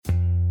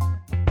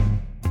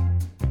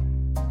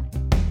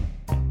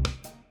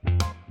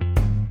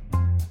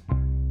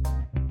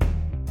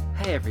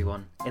Hi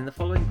everyone, in the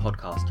following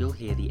podcast you'll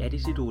hear the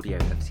edited audio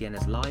of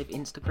Sienna's live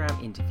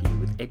Instagram interview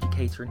with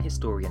educator and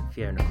historian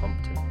Fiona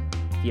Compton.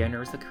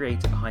 Fiona is the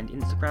creator behind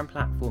Instagram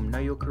platform Know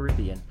Your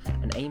Caribbean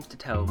and aims to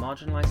tell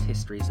marginalised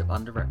histories of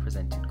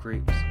underrepresented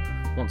groups.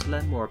 Want to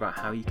learn more about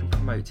how you can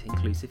promote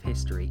inclusive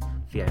history?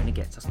 Fiona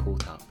gets us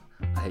caught up.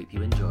 I hope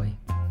you enjoy.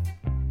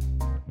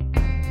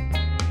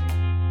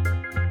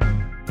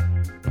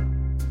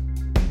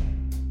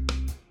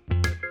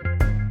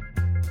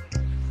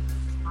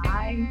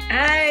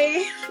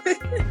 Hi,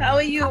 how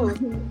are you?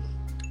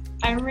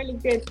 I'm really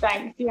good,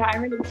 thanks. Yeah,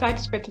 I'm really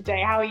excited for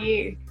today. How are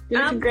you?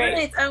 You're looking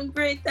great. I'm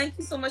great. Thank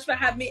you so much for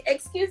having me.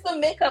 Excuse the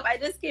makeup. I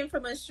just came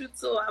from a shoot,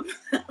 so I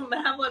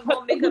have on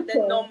more makeup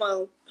than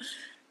normal.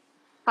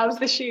 How was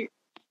the shoot?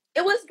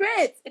 It was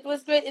great. It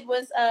was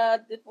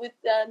with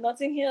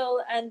Notting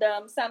Hill and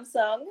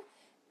Samsung,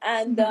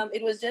 and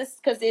it was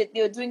just because they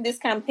were doing this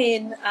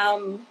campaign.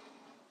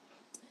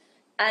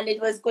 And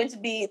it was going to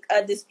be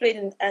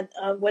displayed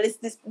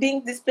it's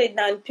being displayed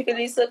now in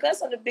Piccadilly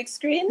Circus on the big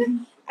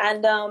screen.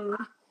 And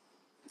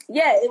we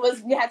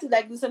had to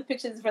do some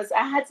pictures first.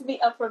 I had to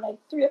be up from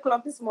 3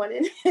 o'clock this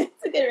morning to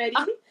get ready.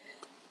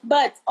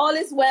 But all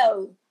is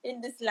well in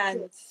this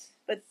land.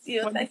 But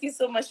thank you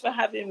so much for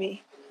having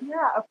me.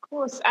 Yeah, of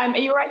course. Are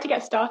you all right to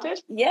get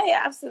started?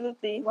 Yeah,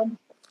 absolutely.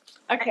 Wonderful.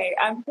 Okay,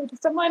 so for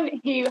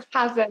someone who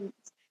hasn't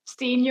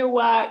seen your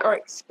work or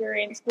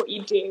experienced what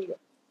you do,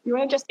 you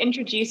want to just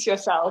introduce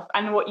yourself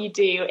and what you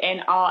do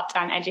in art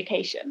and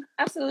education?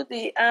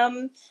 Absolutely.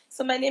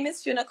 So my name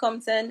is Fiona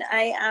Compton.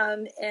 I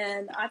am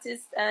an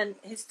artist and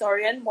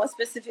historian, more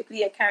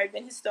specifically a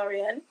Caribbean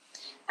historian.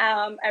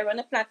 I run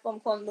a platform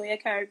called Know Your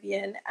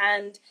Caribbean,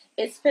 and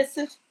it's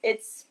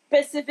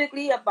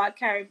specifically about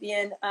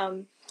Caribbean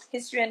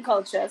history and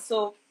culture.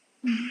 So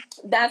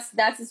that's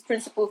its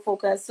principal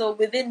focus. So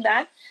within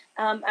that,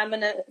 I'm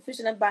an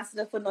official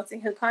ambassador for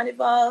Notting Hill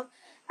Carnival.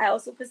 I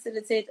also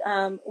facilitate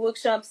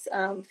workshops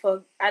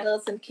for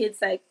adults and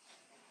kids. Like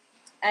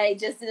I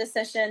just did a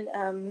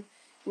session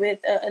with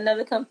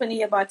another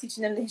company about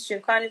teaching them the history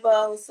of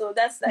Carnival. So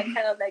that's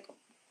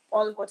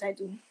all of what I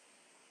do.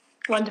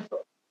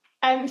 Wonderful.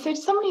 So to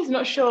someone who's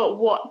not sure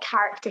what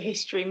character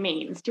history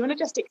means, do you want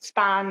to just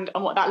expand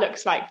on what that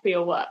looks like for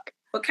your work?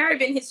 For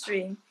Caribbean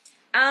history,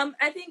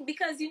 I think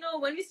because,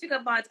 when we speak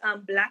about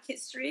Black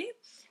history,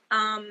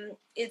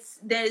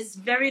 there's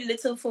very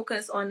little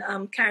focus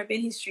on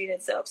Caribbean history in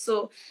itself.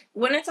 So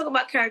when I talk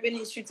about Caribbean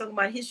history, talk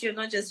about history of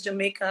not just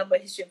Jamaica, but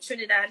history of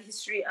Trinidad,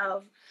 history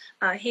of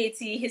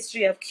Haiti,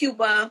 history of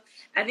Cuba.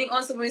 I think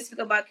also when we speak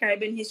about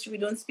Caribbean history, we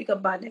don't speak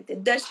about the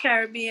Dutch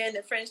Caribbean,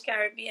 the French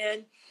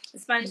Caribbean, the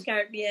Spanish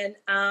Caribbean,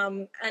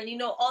 and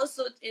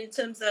also in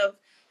terms of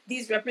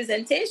these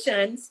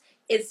representations,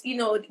 it's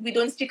we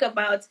don't speak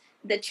about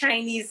the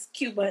Chinese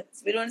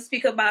Cubans, we don't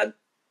speak about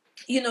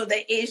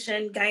the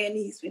Asian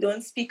Guyanese. We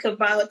don't speak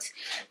about,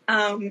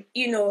 the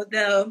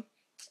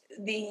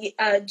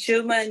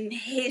German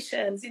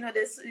Haitians.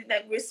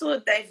 We're so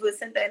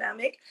diverse and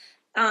dynamic.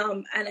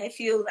 And I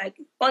feel like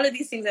all of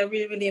these things are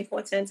really, really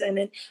important. And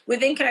then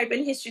within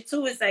Caribbean history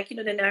too, is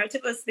the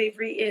narrative of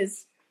slavery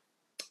is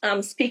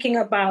speaking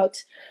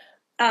about,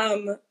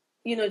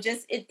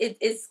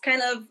 it's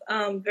kind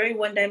of very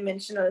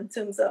one-dimensional in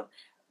terms of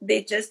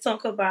they just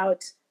talk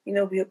about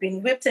we have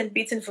been whipped and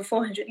beaten for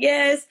 400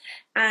 years,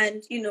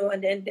 and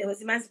and then there was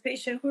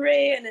emancipation,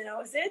 hooray, and then that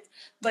was it.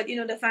 But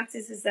the fact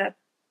is that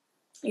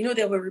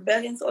there were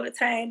rebellions all the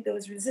time, there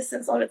was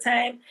resistance all the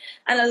time,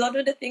 and a lot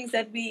of the things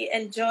that we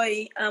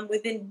enjoy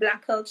within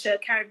Black culture,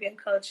 Caribbean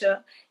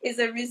culture, is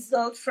a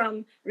result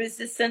from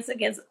resistance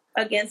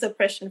against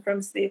oppression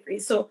from slavery.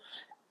 So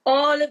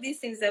all of these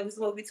things, that was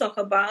what we talk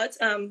about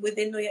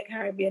within Know Your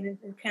Caribbean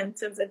in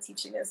terms of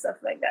teaching and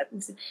stuff like that,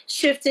 and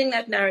shifting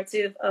that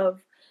narrative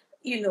of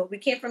we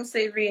came from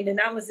slavery and then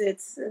that was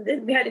it. And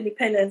then we had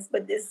independence,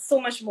 but there's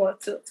so much more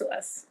to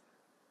us.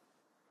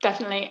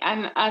 Definitely.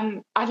 And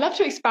I'd love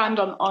to expand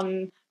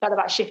on that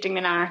about shifting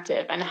the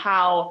narrative and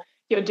how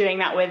you're doing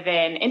that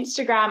within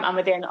Instagram and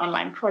within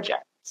online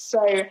projects.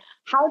 So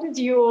how does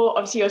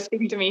obviously you're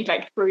speaking to me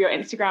through your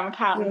Instagram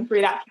account and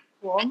through that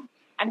platform,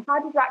 and how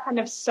does that kind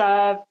of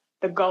serve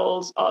the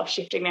goals of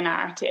shifting the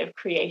narrative,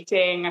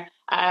 creating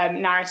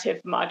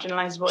narrative for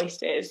marginalized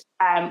voices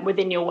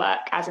within your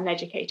work as an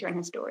educator and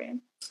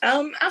historian?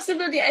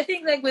 Absolutely. I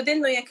think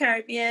within Know Your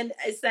Caribbean,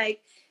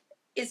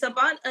 it's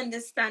about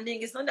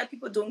understanding. It's not that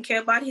people don't care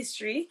about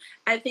history.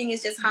 I think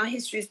it's just how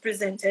history is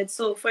presented.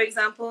 So for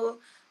example,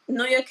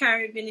 Know Your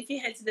Caribbean, if you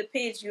head to the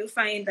page, you'll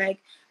find a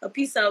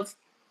piece of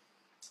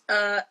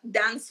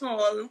dance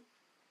hall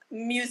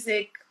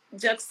music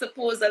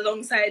juxtaposed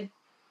alongside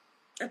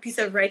a piece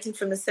of writing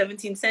from the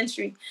 17th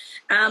century.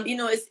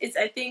 It's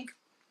I think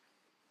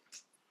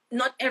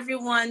not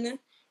everyone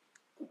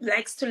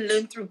likes to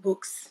learn through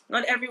books.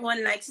 Not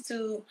everyone likes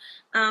to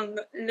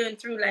learn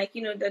through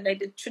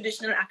the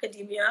traditional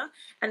academia,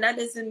 and that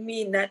doesn't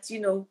mean that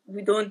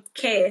we don't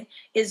care.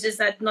 It's just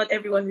that not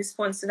everyone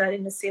responds to that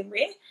in the same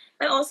way.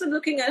 And also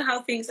looking at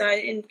how things are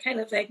in kind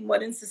of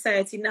modern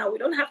society now. We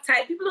don't have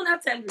time. People don't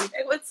have time to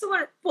read. When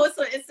someone posts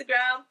on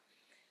Instagram,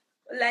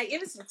 like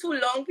if it's too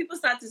long, people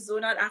start to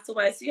zone out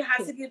afterwards. So you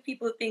have to give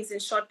people things in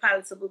short,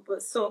 palatable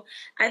bursts. So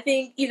I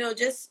think,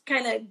 just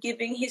kind of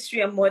giving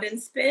history a modern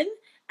spin,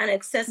 an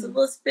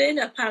accessible spin,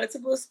 a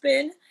palatable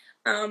spin,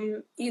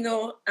 in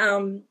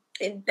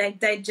like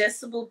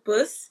digestible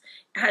bursts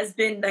has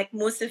been like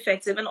most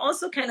effective. And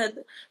also kind of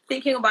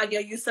thinking about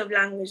your use of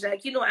language.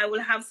 Like, I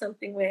will have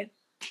something where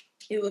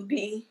it would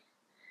be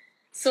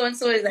so and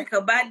so is like a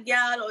bad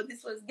girl, or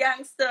this was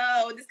gangster,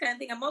 or this kind of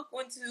thing. I'm not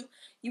going to,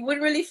 you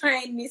wouldn't really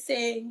find me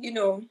saying,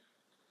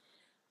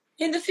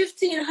 in the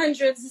 1500s,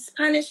 the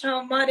Spanish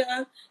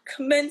Armada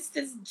commenced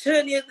its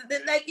journey.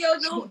 Like,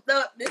 no,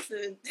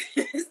 listen,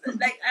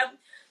 like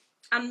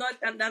I'm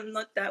not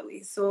that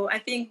way. So I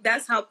think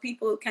that's how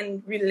people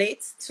can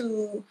relate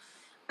to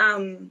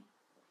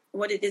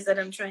what it is that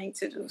I'm trying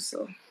to do.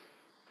 So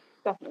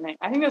definitely,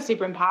 I think that's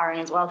super empowering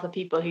as well for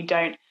people who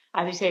don't,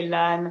 as you say,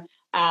 learn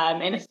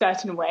in a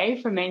certain way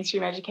from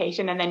mainstream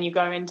education, and then you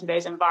go into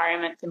those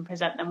environments and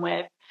present them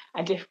with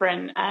a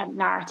different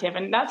narrative.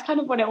 And that's kind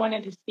of what I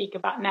wanted to speak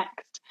about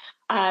next,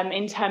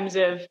 in terms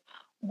of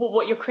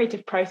what your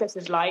creative process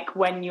is like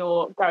when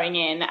you're going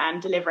in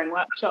and delivering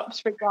workshops,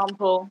 for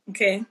example.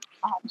 Okay.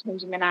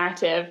 Changing the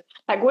narrative.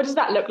 Like, what does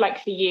that look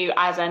like for you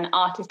as an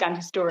artist and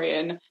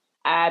historian,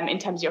 in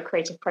terms of your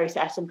creative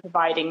process and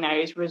providing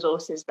those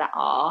resources that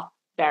are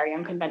very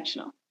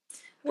unconventional?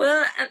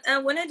 Well,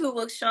 when I do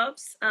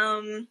workshops,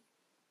 I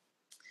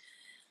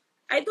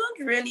don't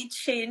really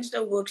change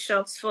the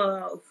workshops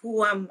for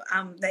who I'm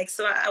like.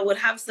 So I would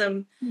have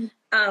some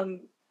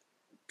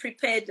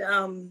prepared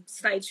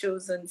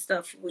slideshows and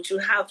stuff, which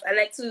will have. I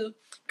like to,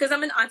 because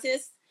I'm an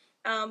artist.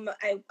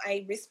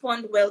 I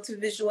respond well to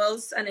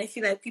visuals, and I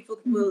feel like people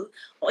will,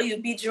 or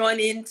you'll be drawn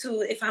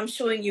into if I'm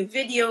showing you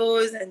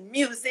videos and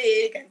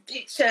music and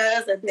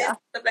pictures and this stuff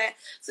like that.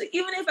 So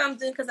even if I'm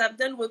doing, because I've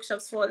done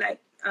workshops for like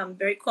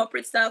very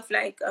corporate stuff,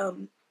 like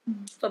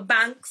for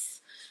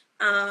banks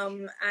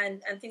and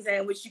things like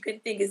that, which you can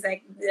think is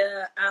like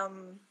the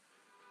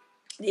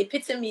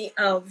epitome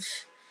of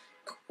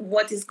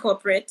what is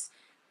corporate.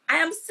 I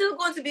am still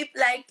going to be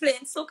like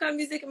playing soca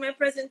music in my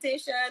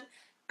presentation.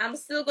 I'm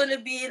still going to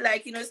be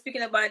like,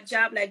 speaking about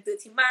jab, like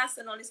dirty mass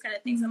and all these kind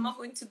of things. I'm not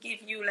going to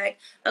give you like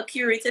a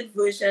curated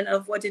version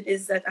of what it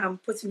is that I'm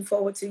putting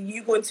forward to you.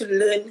 You're going to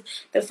learn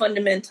the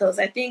fundamentals.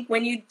 I think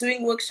when you're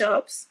doing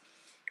workshops,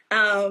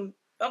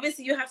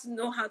 obviously you have to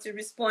know how to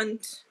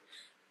respond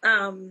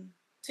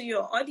to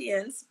your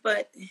audience,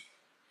 but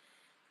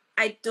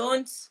I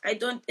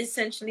don't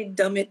essentially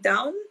dumb it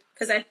down,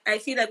 because I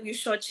feel like we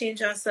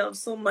shortchange ourselves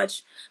so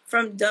much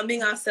from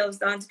dumbing ourselves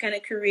down to kind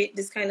of create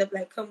this kind of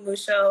like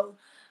commercial,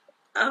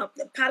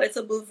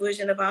 palatable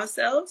version of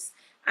ourselves.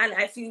 And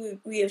I feel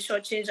we have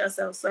shortchanged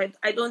ourselves. So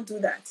I don't do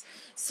that.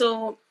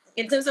 So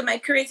in terms of my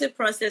creative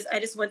process, I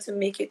just want to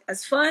make it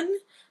as fun,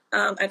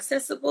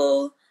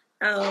 accessible,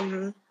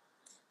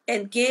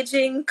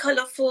 engaging,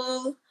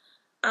 colorful,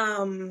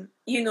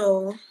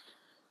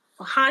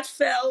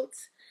 heartfelt.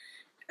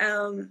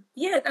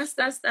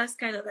 That's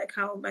kind of like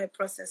how my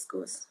process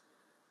goes.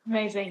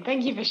 Amazing.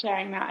 Thank you for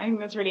sharing that. I think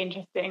that's really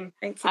interesting.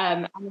 Thank you.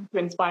 And also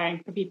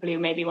inspiring for people who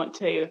maybe want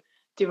to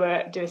do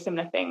a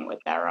similar thing with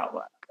their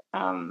artwork.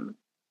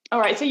 All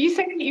right. So you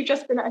said that you've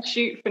just been at a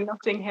shoot for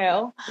Notting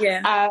Hill.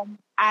 Yeah.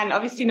 And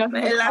obviously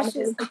Notting Hill. My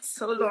lashes are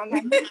so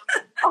long.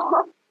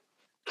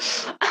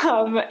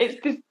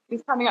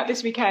 It's coming up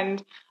this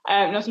weekend,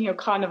 Notting Hill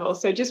Carnival.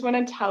 So just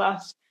want to tell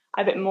us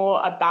a bit more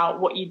about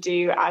what you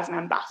do as an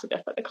ambassador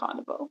for the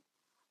carnival.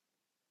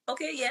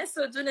 Okay, yeah.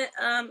 So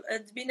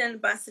being an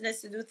ambassador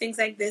to do things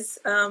like this,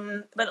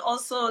 but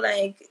also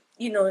like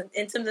in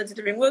terms of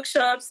delivering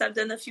workshops, I've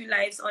done a few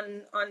lives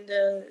on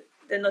the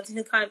Notting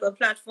Hill Carnival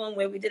platform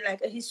where we did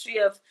like a history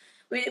of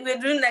we're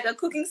doing like a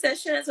cooking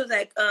session, so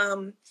like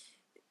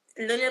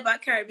learning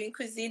about Caribbean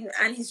cuisine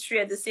and history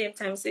at the same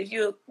time. So if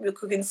you're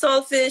cooking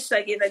saltfish,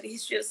 like the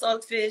history of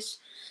saltfish.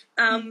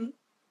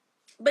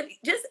 But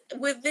just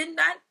within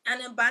that,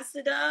 an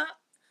ambassador,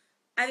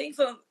 I think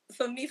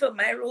for me, for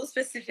my role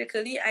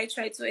specifically, I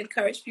try to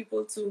encourage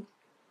people to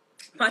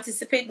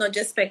participate, not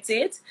just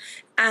spectate,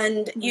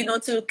 and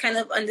to kind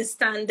of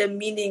understand the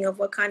meaning of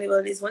what carnival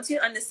is. Once you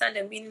understand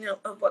the meaning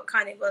of what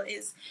carnival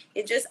is,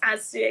 it just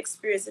adds to your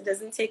experience. It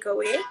doesn't take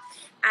away.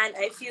 And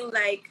I feel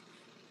like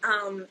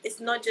it's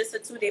not just a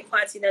 2-day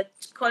party. That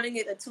calling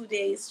it a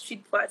 2-day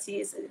street party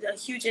is a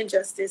huge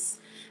injustice.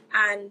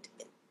 And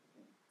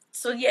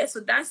so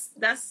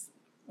that's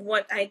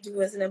what I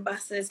do as an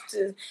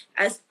ambassador,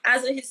 as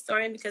a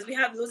historian, because we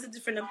have loads of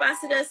different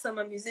ambassadors. Some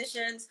are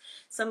musicians,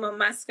 some are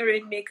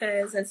masquerade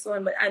makers, and so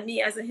on. But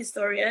me as a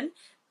historian,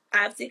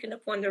 I've taken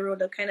upon the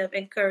role of kind of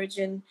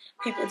encouraging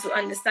people to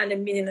understand the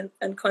meaning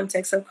and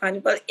context of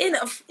carnival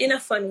in a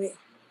fun way.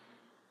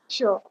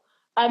 Sure.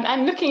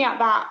 And looking at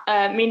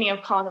that meaning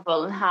of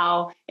carnival and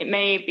how it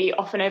may be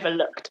often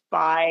overlooked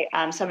by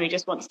someone who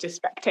just wants to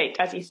spectate,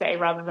 as you say,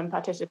 rather than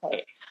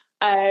participate.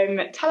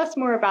 Tell us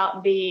more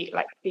about the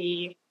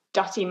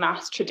dirty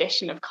mass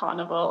tradition of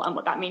carnival and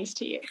what that means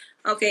to you.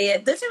 Okay, yeah,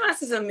 dirty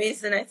mass is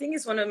amazing. I think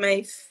it's one of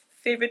my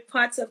favorite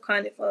parts of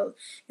Carnival.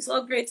 It's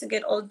all great to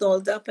get all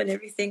dolled up and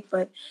everything,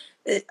 but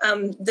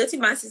Dirty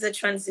Mass is a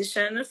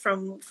transition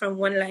from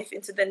one life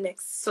into the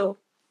next. So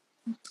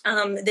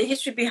the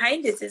history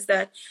behind it is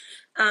that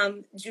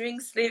during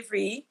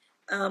slavery,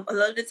 a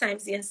lot of the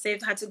times the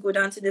enslaved had to go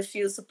down to the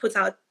fields to put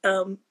out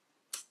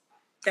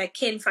like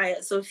cane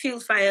fires, so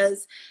field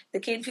fires. The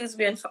cane fields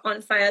were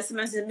on fire.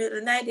 Sometimes in the middle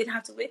of the night, they'd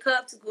have to wake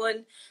up to go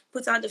and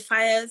put out the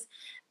fires.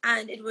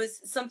 And it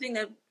was something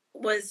that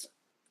was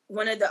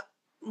one of the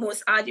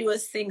most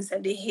arduous things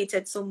that they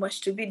hated so much,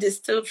 to be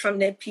disturbed from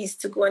their peace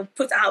to go and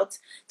put out,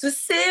 to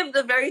save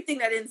the very thing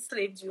that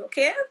enslaved you,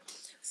 okay?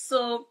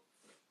 So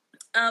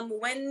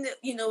when,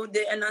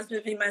 the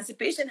announcement of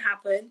emancipation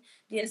happened,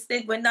 the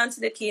enslaved went down to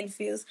the cane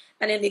fields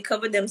and then they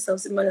covered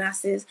themselves in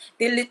molasses.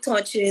 They lit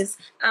torches,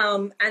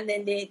 and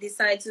then they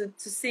decided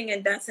to sing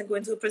and dance and go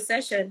into a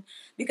procession.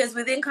 Because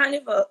within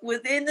Carnival,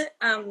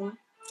 the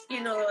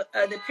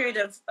period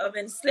of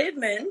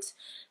enslavement,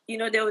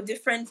 there were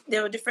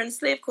different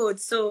slave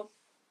codes. So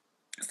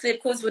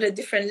slave codes were the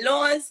different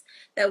laws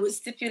that would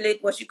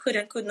stipulate what you could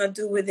and could not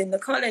do within the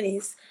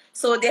colonies.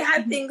 So they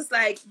had things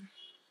like,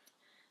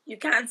 you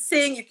can't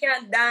sing, you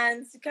can't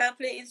dance, you can't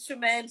play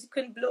instruments, you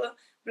couldn't blow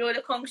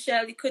the conch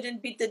shell, you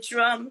couldn't beat the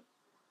drum.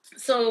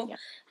 So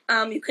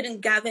you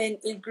couldn't gather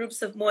in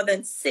groups of more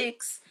than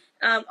 6.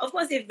 Of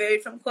course, it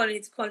varied from colony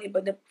to colony,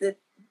 but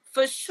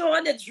for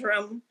sure the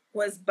drum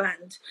was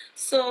banned.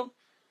 So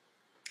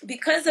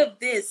because of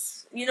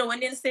this, when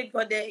the enslaved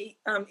got their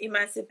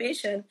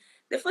emancipation,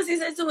 the first thing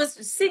they did was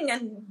to sing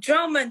and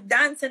drum and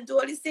dance and do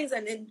all these things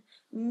and then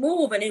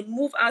move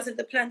out of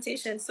the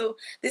plantation. So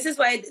this is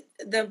why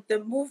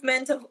the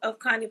movement of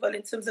Carnival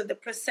in terms of the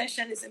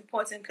procession is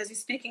important, because you're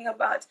speaking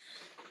about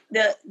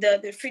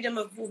the freedom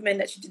of movement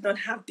that you did not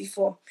have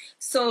before.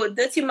 So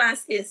Dirty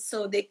Mass is,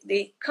 so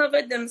they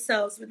covered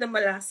themselves with the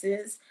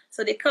molasses.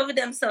 So they covered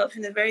themselves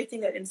in the very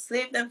thing that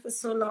enslaved them for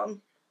so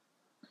long.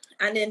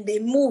 And then they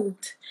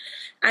moved.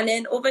 And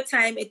then over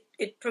time,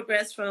 it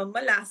progressed from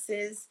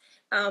molasses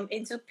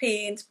into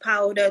paint,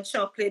 powder,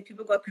 chocolate.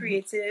 People got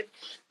creative.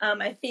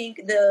 I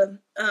think the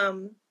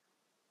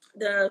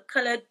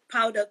colored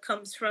powder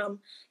comes from,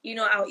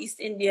 our East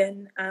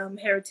Indian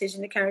heritage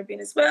in the Caribbean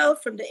as well,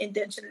 from the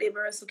indentured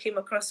laborers who came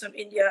across from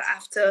India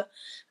after,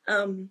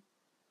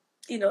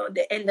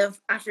 the end of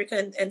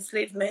African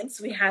enslavement.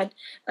 So we had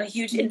a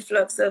huge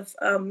influx of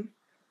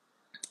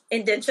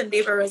indentured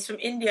laborers from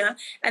India,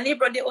 and they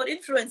brought their own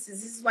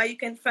influences. This is why you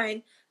can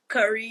find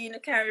curry in the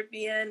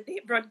Caribbean. They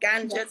brought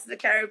ganja to the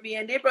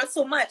Caribbean. They brought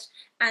so much,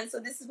 and so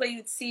this is where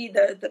you'd see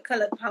the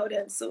colored powder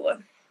and so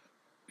on.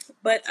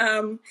 But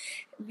so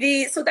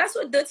that's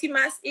what Dirty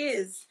Mass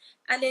is,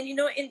 and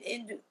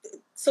then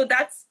so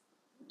that's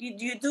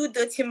you do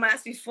Dirty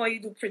Mass before you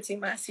do Pretty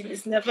Mass.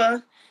 It's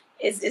never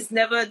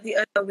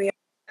the other way.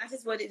 That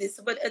is what it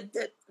is. But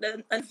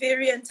a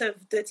variant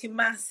of Dirty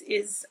Mass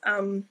is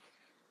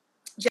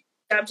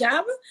Jab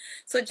Jab.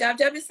 So Jab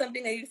Jab is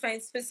something that you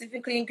find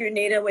specifically in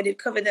Grenada, where they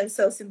cover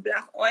themselves in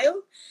black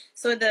oil.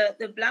 So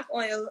the black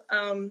oil,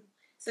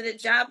 so the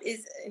jab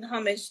is in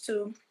homage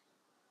to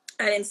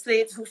an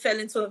enslaved who fell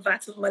into a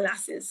vat of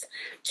molasses.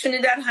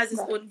 Trinidad has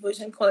its own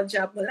version called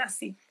Jab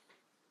Molassie.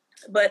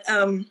 But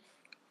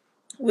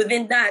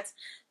within that,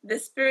 the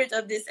spirit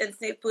of this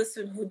enslaved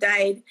person who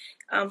died,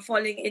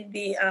 falling in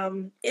the,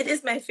 it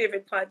is my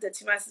favorite part.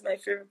 Dirty Mass is my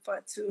favorite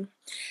part too.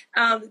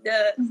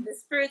 The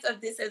spirit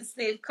of this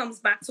enslaved comes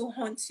back to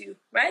haunt you,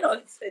 right? Or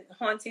it's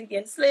haunting the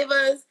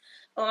enslavers,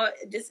 or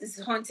this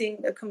is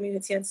haunting the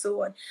community and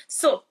so on.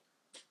 So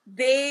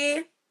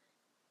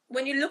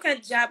when you look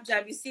at Jab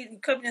Jab, you see you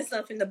cover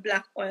yourself in the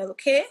black oil,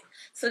 okay?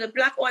 So the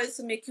black oil is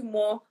to make you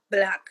more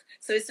black.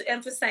 So it's to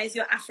emphasize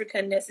your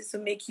Africanness. It's to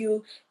make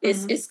you,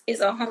 it's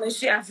a homage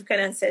to African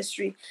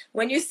ancestry.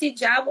 When you see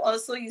Jab,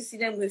 also you see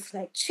them with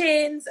like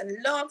chains and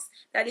locks.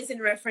 That is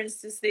in reference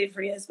to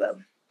slavery as well.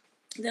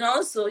 Then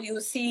also you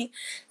see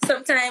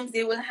sometimes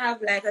they will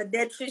have like a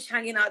dead fish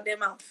hanging out their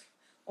mouth,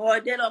 or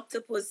a dead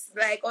octopus,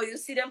 or you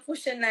see them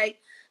pushing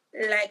like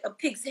a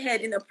pig's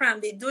head in a pram.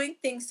 They're doing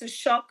things to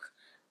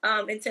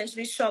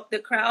intentionally shock the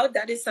crowd.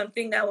 That is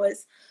something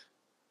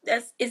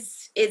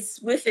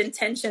it's with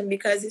intention,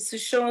 because it's to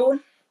show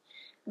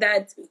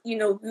that, we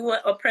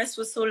were oppressed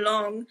for so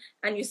long,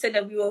 and you said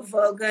that we were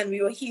vulgar and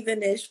we were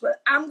heathenish,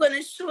 but I'm going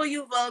to show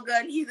you vulgar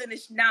and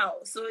heathenish now.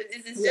 So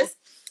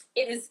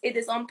it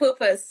is on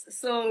purpose.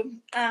 So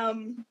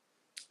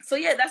so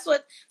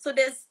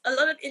there's a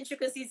lot of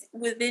intricacies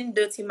within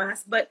Dirty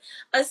Mass. But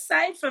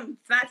aside from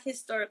that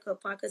historical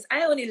part, because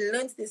I only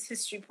learned this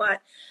history part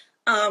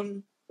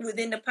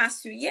within the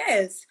past few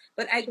years,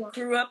 but I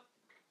grew up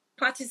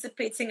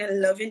participating and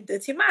loving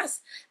Dirty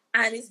Mass.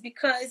 And it's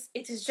because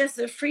it is just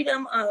the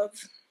freedom of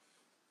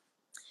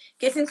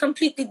getting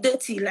completely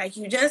dirty. Like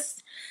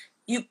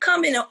you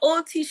come in an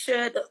old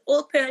t-shirt, an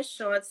old pair of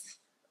shorts,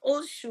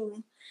 old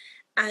shoe,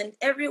 and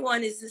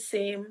everyone is the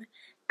same.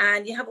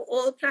 And you have an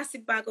old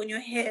plastic bag on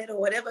your head or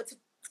whatever to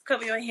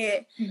cover your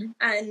hair. Mm-hmm.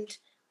 And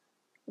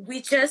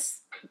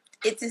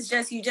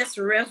you just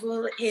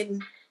revel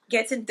in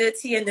getting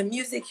dirty and the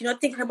music, you're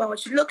not thinking about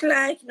what you look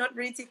like, you're not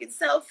really taking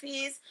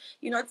selfies,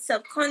 you're not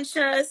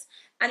self-conscious.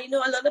 And, a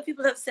lot of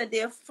people have said they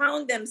have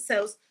found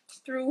themselves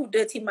through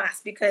Dirty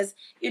Mask because,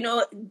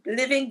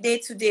 living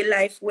day-to-day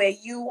life where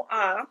you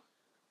are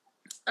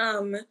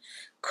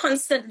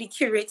constantly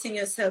curating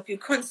yourself, you're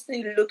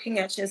constantly looking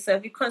at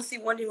yourself, you're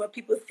constantly wondering what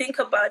people think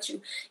about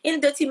you. In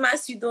Dirty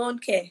Mask, you don't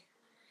care.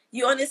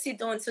 You honestly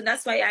don't. So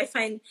that's why I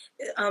find,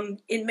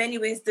 in many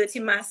ways, Dirty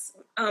Mask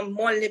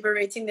more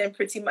liberating than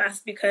Pretty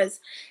Mask, because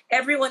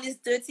everyone is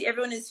dirty,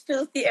 everyone is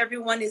filthy,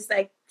 everyone is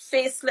like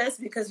faceless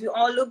because we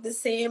all look the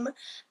same.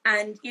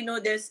 And,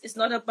 it's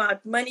not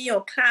about money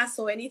or class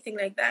or anything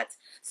like that.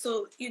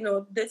 So,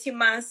 Dirty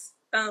Mask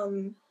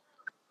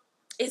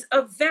is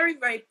a very,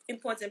 very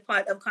important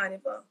part of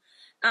Carnival.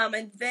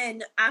 And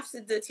then after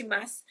Dirty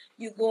Mask,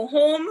 you go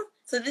home.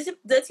 So this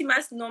Dirty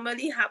Mask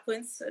normally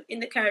happens in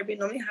the Caribbean,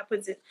 normally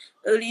happens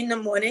early in the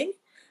morning.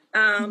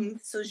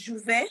 So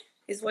Juve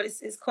is what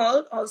it's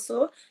called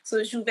also.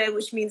 So Juve,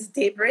 which means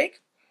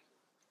daybreak.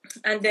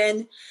 And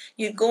then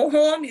you go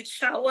home, you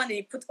shower, and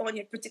you put on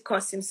your pretty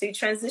costume. So you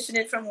transition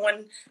it from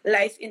one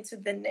life into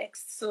the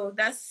next. So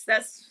that's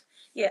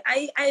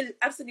I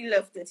absolutely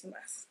love Dirty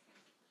Mask.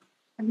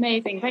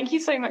 Amazing. Thank you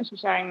so much for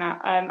sharing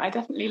that. I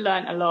definitely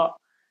learned a lot.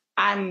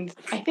 And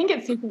I think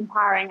it's super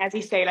empowering, as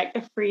you say, like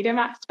the freedom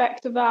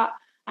aspect of that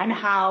and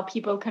how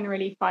people can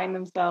really find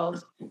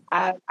themselves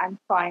and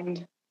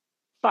find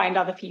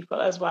other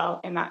people as well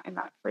in that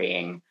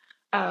freeing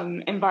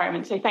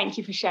environment. So thank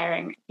you for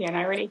sharing, Fiona.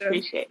 I really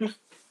appreciate it.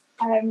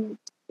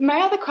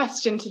 My other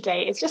question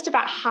today is just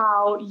about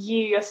how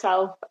you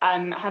yourself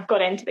have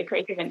got into the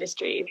creative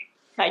industry.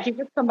 Like, you've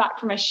just come back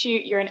from a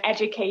shoot, you're an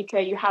educator,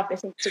 you have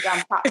this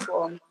Instagram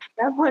platform.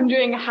 I'm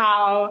wondering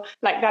how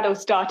that all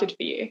started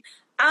for you.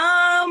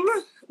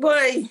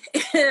 Boy,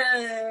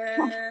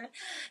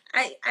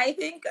 I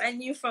think I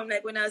knew from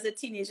when I was a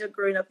teenager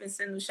growing up in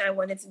St. Lucia, I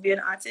wanted to be an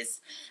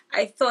artist.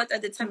 I thought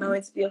at the time I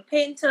wanted to be a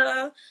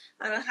painter,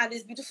 and I had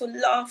this beautiful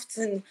loft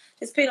and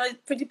just paint all these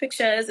pretty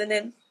pictures. And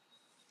then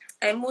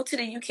I moved to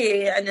the UK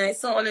and I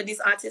saw all of these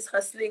artists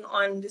hustling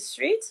on the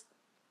street.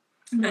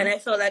 And I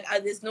felt like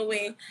there's no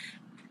way,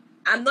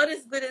 I'm not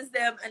as good as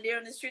them, and they're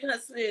on the street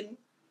hustling.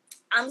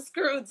 I'm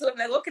screwed. So I'm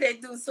like, what can I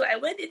do? So I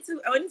went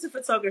into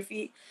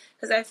photography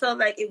because I felt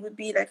like it would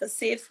be like a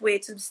safe way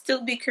to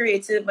still be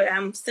creative, but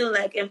I'm still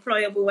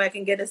employable where I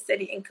can get a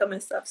steady income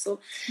and stuff. So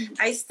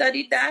I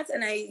studied that,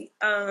 and I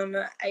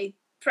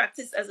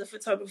practiced as a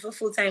photographer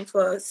full time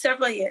for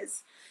several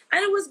years,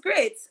 and it was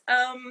great.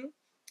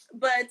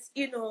 But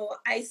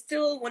I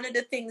still, one of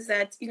the things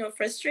that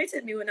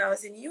frustrated me when I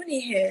was in uni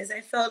here is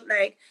I felt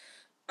like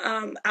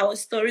our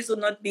stories were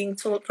not being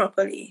told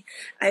properly.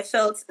 I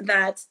felt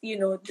that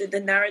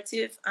the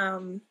narrative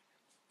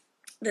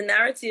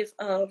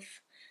of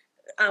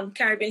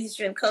Caribbean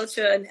history and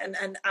culture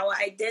and our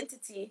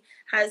identity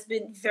has a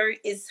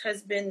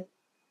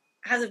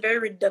very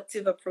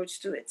reductive approach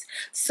to it.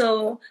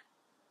 So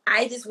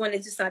I just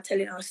wanted to start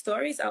telling our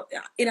stories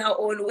in our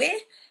own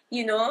way.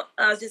 I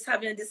was just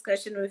having a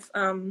discussion with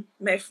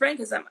my friend,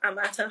 because I'm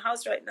at her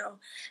house right now,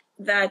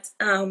 that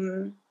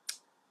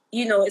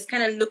it's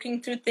kind of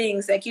looking through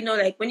things like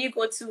when you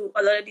go to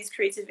a lot of these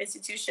creative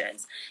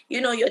institutions,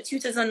 your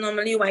tutors are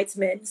normally white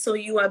men. So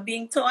you are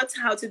being taught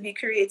how to be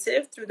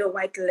creative through the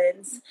white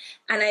lens.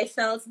 And I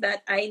felt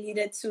that I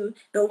needed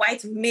the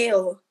white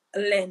male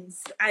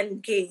lens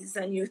and gaze,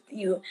 and you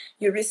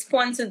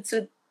respond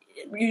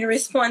you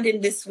respond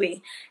in this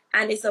way.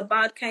 And it's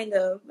about kind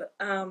of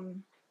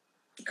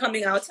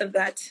coming out of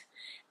that.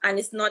 And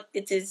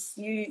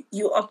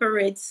you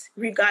operate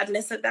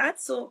regardless of that.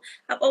 So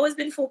I've always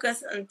been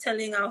focused on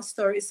telling our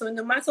stories. So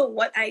no matter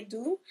what I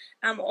do,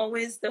 I'm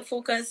always the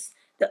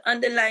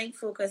underlying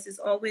focus is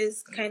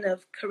always kind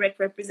of correct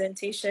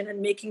representation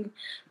and making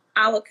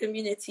our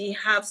community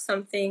have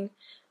something,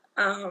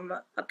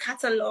 a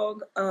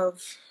catalog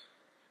of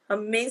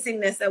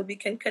amazingness that we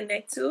can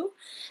connect to.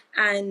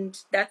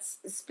 And that's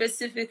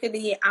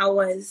specifically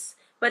ours,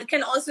 but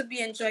can also be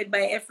enjoyed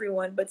by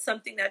everyone, but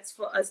something that's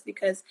for us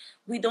because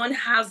we don't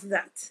have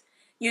that.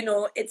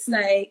 It's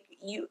like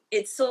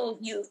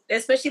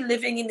especially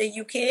living in the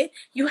UK,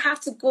 you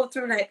have to go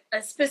through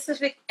a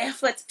specific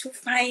effort to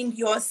find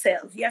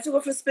yourself. You have to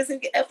go for a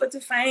specific effort to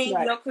find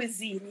your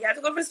cuisine. You have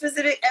to go for a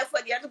specific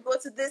effort. You have to go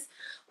to this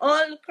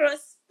all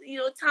across,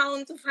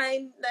 town to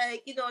find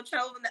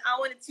travel an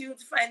hour and two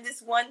to find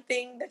this one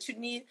thing that you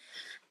need.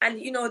 And,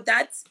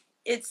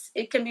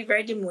 it can be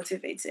very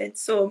demotivated.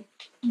 So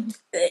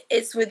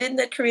it's within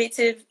the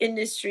creative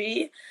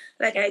industry.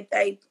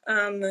 I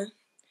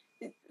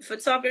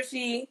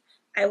photography,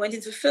 I went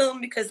into film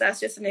because that's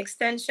just an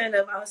extension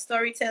of our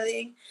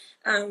storytelling.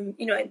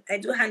 I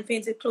do hand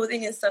painted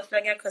clothing and stuff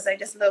like that because I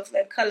just love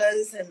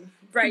colors and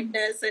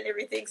brightness and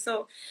everything.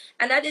 So,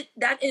 and that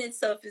in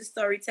itself is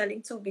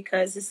storytelling too,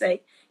 because it's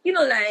UK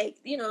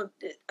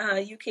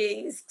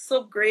is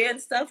so gray and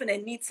stuff, and I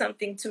need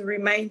something to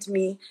remind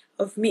me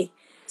of me.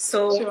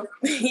 So, sure.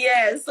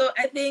 Yeah. So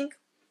I think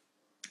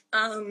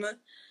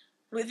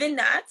within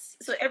that,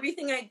 so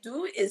everything I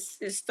do is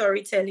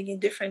storytelling in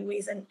different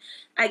ways. And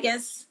I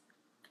guess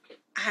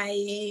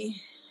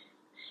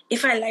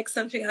if I like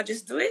something, I'll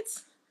just do it.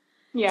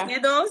 Yeah.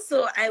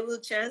 So I will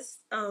just,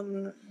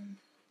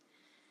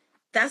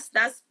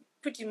 that's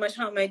pretty much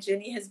how my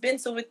journey has been.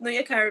 So with Know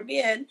Your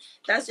Caribbean,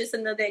 that's just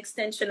another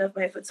extension of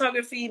my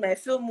photography, my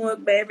film work,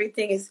 but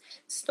everything is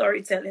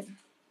storytelling.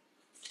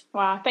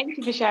 Wow, thank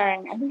you for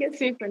sharing. I think it's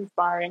super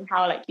inspiring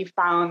how like you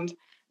found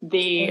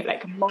the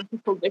like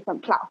multiple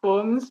different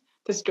platforms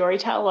to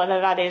storytell, whether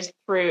that is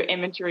through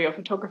imagery or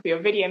photography or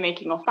video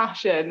making or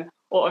fashion,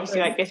 or obviously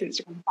like this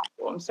Instagram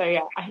platform. So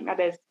yeah, I think that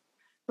is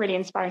really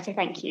inspiring. So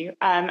thank you.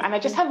 And I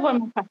just have one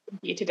more question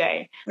for you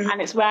today,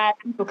 and it's where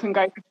people can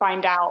go to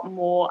find out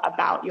more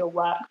about your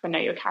work for Know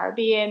Your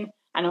Caribbean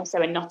and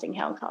also in Notting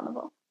Hill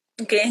Carnival.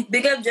 Okay,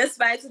 big up Just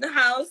Vibes in the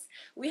house.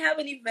 We have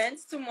an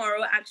event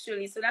tomorrow,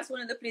 actually, so that's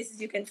one of the places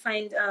you can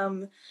find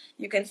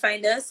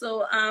us.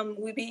 So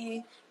we'll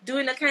be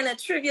doing a kind of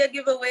trivia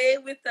giveaway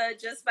with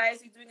Just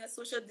Vibes. We're doing a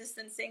social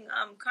distancing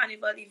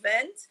carnival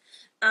event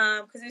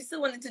because we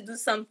still wanted to do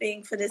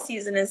something for the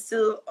season and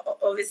still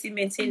obviously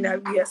maintain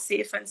that we are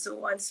safe and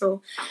so on.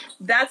 So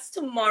that's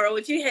tomorrow.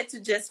 If you head to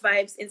Just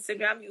Vibes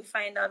Instagram, you'll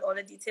find out all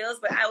the details,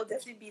 but I will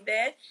definitely be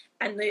there,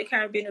 and Know Your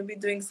Caribbean will be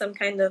doing some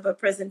kind of a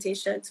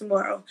presentation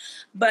tomorrow.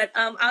 But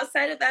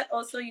outside of that,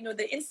 also,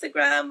 the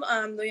Instagram,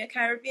 Know Your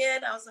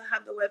Caribbean. I also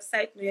have the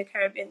website,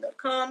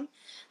 knowyourcaribbean.com.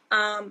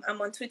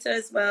 I'm on Twitter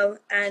as well.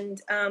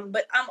 And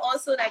but I'm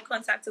also like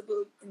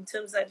contactable in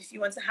terms of if you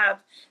want to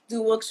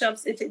do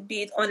workshops, if it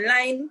be it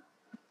online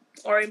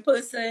or in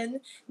person,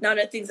 now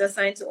that things are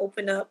starting to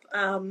open up.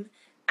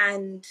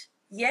 And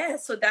yeah,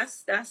 so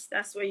that's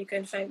where you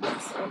can find me.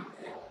 So.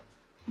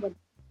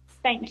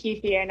 Thank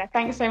you, Fiona.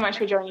 Thanks so much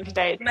for joining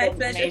today. My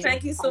pleasure.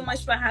 Thank you so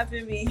much for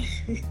having me.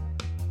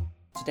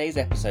 Today's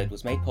episode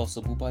was made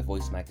possible by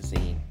Voice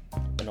Magazine,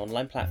 an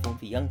online platform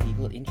for young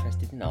people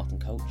interested in art and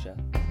culture.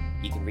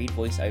 You can read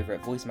Voice over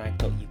at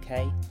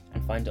voicemag.uk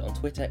and find it on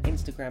Twitter,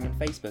 Instagram and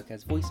Facebook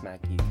as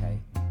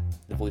VoiceMagUK.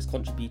 The Voice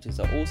contributors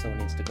are also on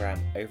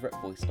Instagram over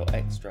at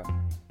voice.extra.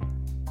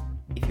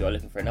 If you are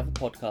looking for another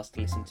podcast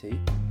to listen to,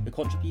 the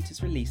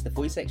contributors release the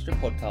Voice Extra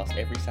podcast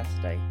every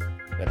Saturday,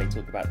 where they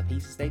talk about the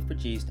pieces they've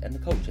produced and the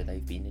culture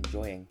they've been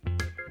enjoying.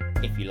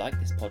 If you like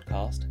this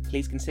podcast,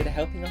 please consider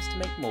helping us to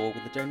make more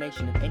with a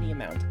donation of any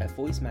amount at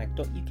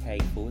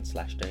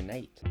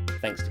voicemag.uk/donate.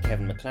 Thanks to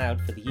Kevin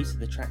MacLeod for the use of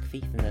the track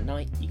Thief in the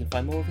Night. You can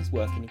find more of his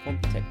work in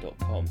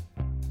incompetech.com.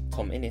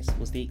 Tom Innes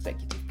was the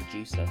executive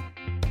producer.